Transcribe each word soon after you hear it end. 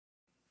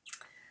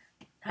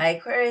Hi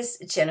Aquarius,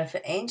 Jennifer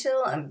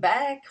Angel. I'm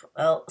back.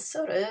 Well,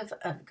 sort of.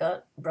 I've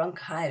got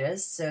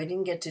bronchitis, so I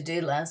didn't get to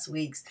do last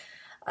week's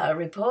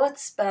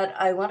reports, but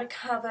I want to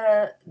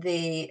cover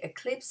the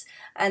eclipse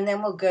and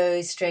then we'll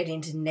go straight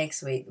into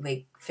next week,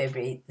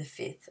 February the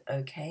 5th,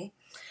 okay?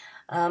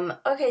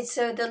 Okay,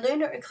 so the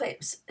lunar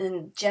eclipse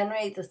in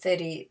January the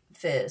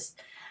 31st,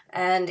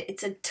 and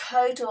it's a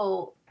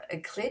total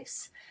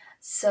eclipse,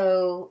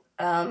 so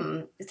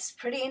it's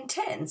pretty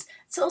intense.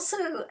 It's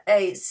also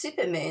a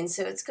supermoon,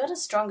 so it's got a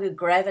stronger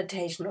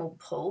gravitational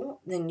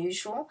pull than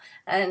usual,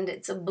 and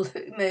it's a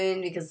blue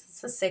moon because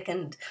it's the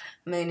second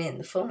moon in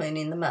the full moon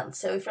in the month.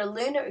 So for a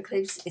lunar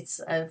eclipse, it's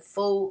a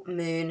full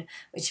moon,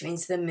 which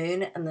means the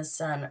moon and the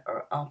sun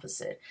are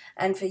opposite.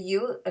 And for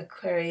you,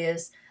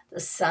 Aquarius, the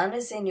sun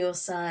is in your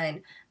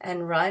sign,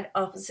 and right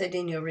opposite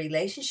in your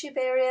relationship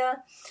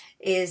area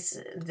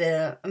is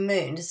the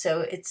moon.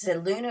 So it's a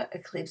lunar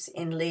eclipse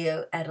in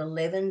Leo at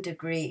 11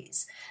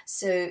 degrees.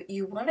 So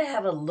you want to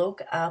have a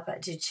look up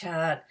at your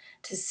chart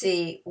to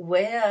see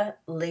where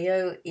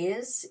Leo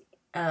is,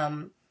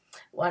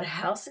 what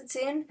house it's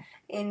in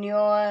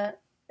your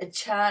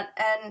chart,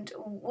 and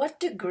what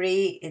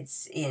degree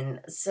it's in.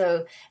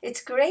 So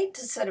it's great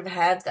to sort of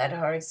have that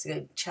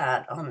horoscope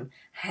chart on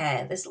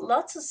hand. There's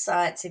lots of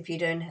sites if you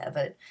don't have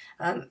it.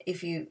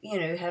 If you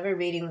have a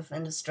reading with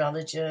an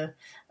astrologer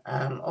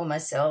or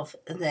myself,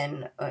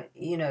 then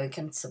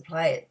can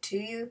supply it to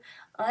you.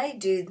 I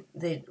do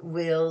the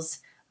wheels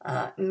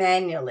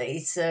manually,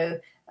 so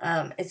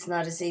it's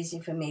not as easy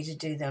for me to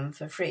do them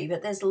for free.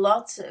 But there's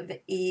lots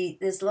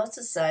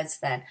of sites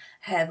that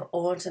have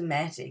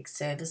automatic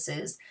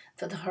services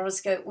for the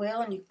horoscope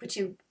wheel, and you put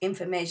your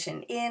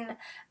information in,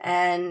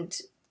 and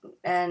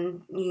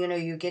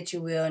you get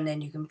your wheel, and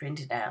then you can print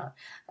it out.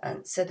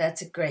 So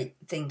that's a great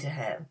thing to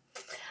have.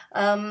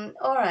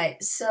 All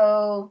right,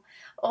 so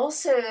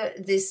also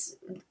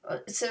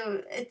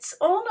so it's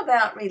all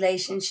about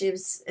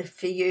relationships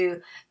for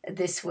you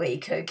this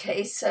week,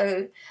 okay?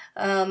 So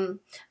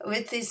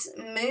with this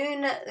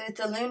moon, with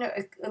the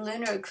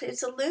lunar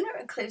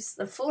eclipse,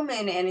 the full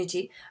moon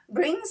energy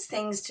brings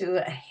things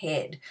to a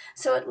head.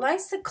 So it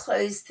likes to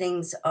close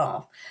things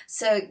off.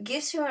 So it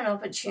gives you an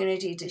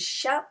opportunity to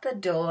shut the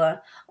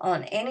door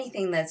on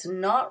anything that's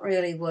not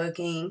really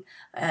working,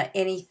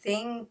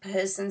 anything,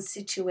 person,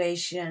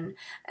 situation,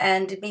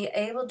 and to be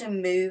able to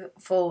move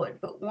forward.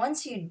 But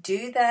once you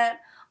do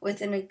that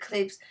with an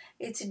eclipse,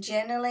 it's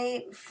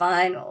generally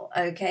final,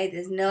 okay?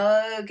 There's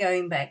no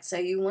going back. So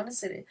you want to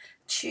sort of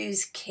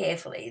choose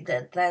carefully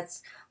that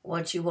that's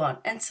what you want.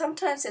 And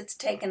sometimes it's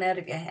taken out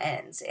of your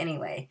hands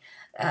anyway.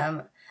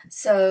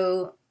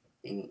 So,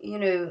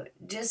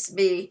 just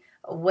be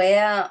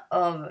aware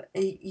of,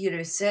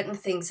 certain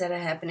things that are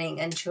happening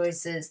and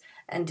choices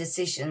and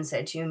decisions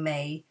that you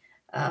may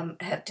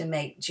have to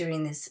make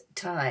during this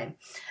time.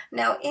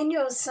 Now, in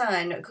your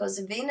sign, of course,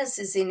 Venus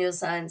is in your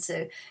sign,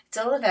 so it's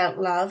all about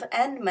love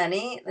and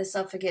money. Let's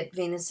not forget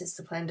Venus is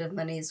the planet of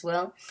money as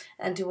well.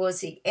 And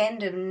towards the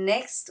end of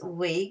next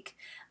week,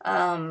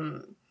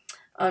 on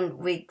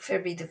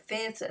February the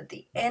 5th, at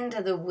the end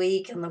of the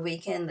week, on the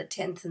weekend, the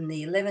 10th and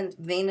the 11th,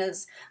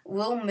 Venus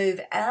will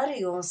move out of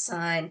your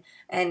sign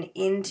and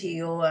into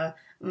your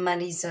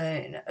money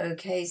zone.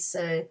 Okay,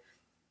 so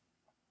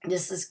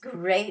this is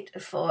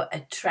great for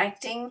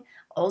attracting,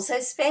 also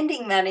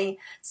spending money.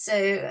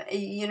 So,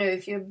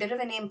 if you're a bit of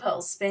an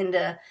impulse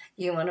spender,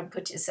 you want to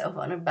put yourself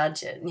on a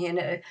budget. You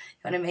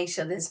want to make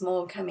sure there's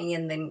more coming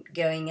in than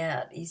going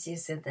out. Easier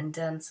said than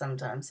done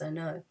sometimes, I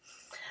know.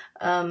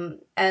 And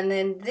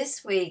then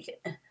this week,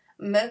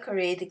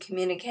 Mercury, the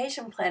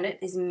communication planet,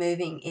 is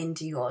moving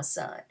into your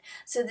sign.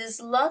 So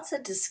there's lots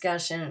of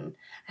discussion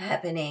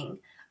happening.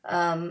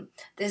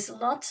 There's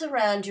lots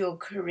around your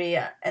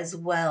career as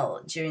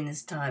well during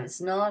this time.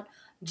 It's not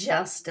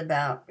just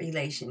about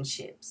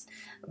relationships,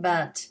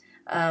 but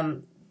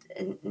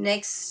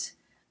next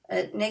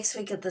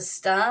week, at the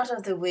start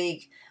of the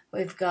week,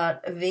 we've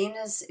got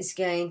Venus is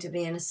going to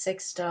be in a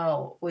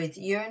sextile with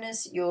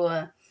Uranus,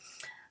 your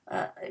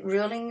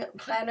ruling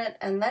planet,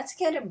 and that's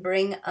going to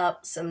bring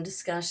up some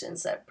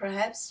discussions that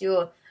perhaps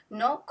you're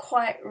not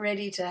quite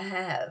ready to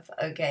have,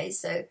 okay?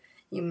 So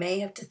you may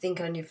have to think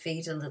on your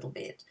feet a little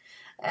bit.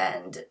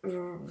 And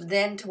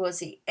then towards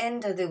the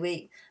end of the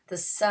week, the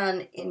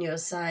sun in your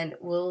sign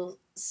will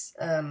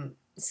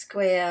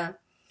square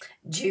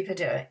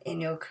Jupiter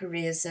in your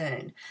career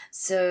zone.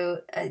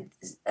 So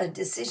a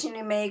decision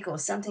you make or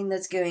something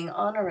that's going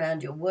on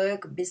around your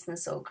work,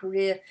 business, or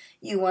career,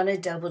 you want to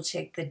double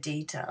check the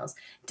details.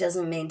 It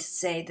doesn't mean to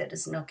say that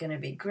it's not going to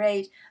be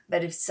great,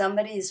 but if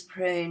somebody is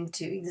prone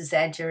to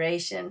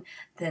exaggeration,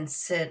 then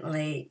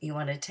certainly you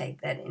want to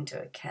take that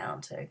into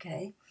account,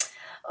 okay?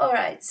 All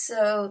right,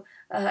 so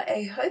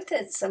I hope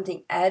that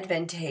something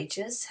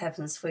advantageous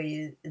happens for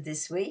you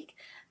this week,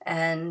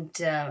 and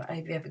I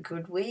hope you have a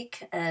good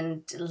week,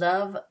 and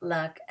love,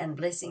 luck, and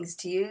blessings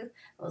to you.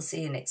 We'll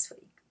see you next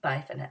week.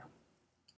 Bye for now.